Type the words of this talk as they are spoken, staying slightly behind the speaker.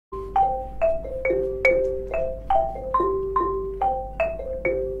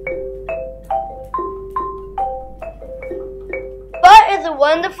is a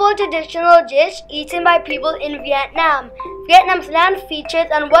wonderful traditional dish eaten by people in Vietnam. Vietnam's land features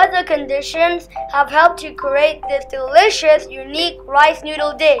and weather conditions have helped to create this delicious, unique rice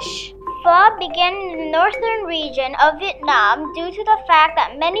noodle dish. Pho began in the northern region of Vietnam due to the fact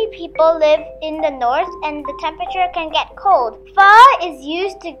that many people live in the north and the temperature can get cold. Pho is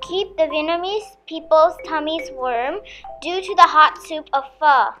used to keep the Vietnamese people's tummies warm due to the hot soup of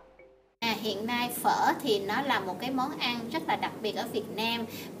pho. Hiện nay phở thì nó là một cái món ăn rất là đặc biệt ở Việt Nam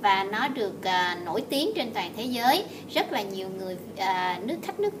và nó được nổi tiếng trên toàn thế giới. Rất là nhiều người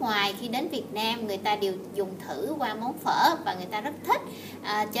khách nước ngoài khi đến Việt Nam người ta đều dùng thử qua món phở và người ta rất thích.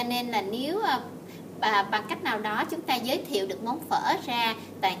 Cho nên là nếu bằng cách nào đó chúng ta giới thiệu được món phở ra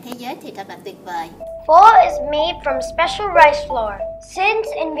toàn thế giới thì thật là tuyệt vời. Pho is made from special rice flour. Since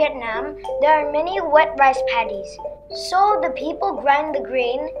in Vietnam there are many wet rice paddies, so the people grind the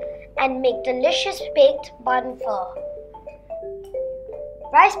grain and make delicious baked bun pho.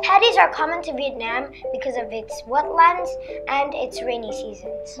 Rice paddies are common to Vietnam because of its wetlands and its rainy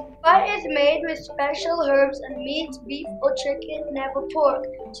seasons. Pho is made with special herbs and meat, beef or chicken, never pork,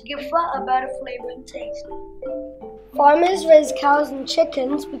 to give pho a better flavor and taste. Farmers raise cows and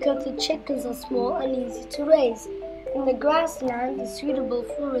chickens because the chickens are small and easy to raise, and the grassland is suitable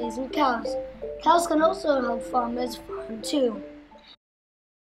for raising cows. Cows can also help farmers farm too.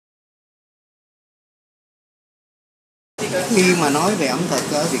 Khi mà nói về ẩm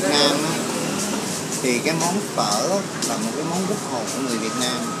thực ở Việt Nam á, thì cái món phở là một cái món quốc hồn của người Việt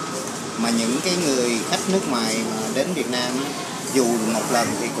Nam, mà những cái người khách nước ngoài mà đến Việt Nam á, dù một lần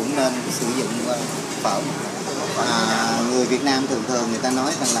thì cũng nên sử dụng phở. Người Việt Nam thường người ta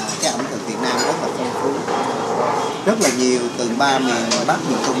nói rằng là cái ẩm thực Việt Nam rất là phong phú, rất là nhiều từ ba miền Bắc,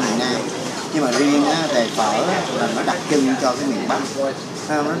 miền Trung, miền Nam. Nhưng mà riêng về phở là nó đặc trưng cho cái miền Bắc,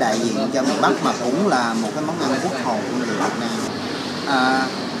 nó đại diện cho miền Bắc mà cũng là một cái món ăn quốc hồn của người Việt Nam.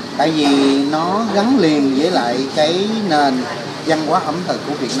 Tại vì nó gắn liền với lại cái nền văn hóa ẩm thực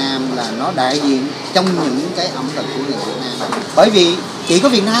của Việt Nam, là nó đại diện trong những cái ẩm thực của người Việt Nam. Bởi vì chỉ có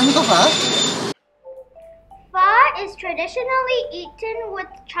Việt Nam mới có phở. Pho is traditionally eaten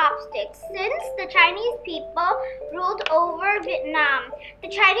with chopsticks. Since the Chinese people ruled over Vietnam, the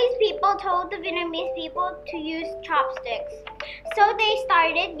Chinese people told the Vietnamese people to use chopsticks. So they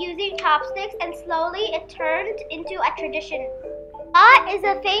started using chopsticks and slowly it turned into a tradition. Pho is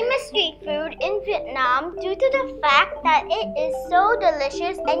a famous street food in Vietnam due to the fact that it is so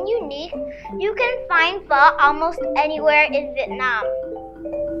delicious and unique. You can find pho almost anywhere in Vietnam.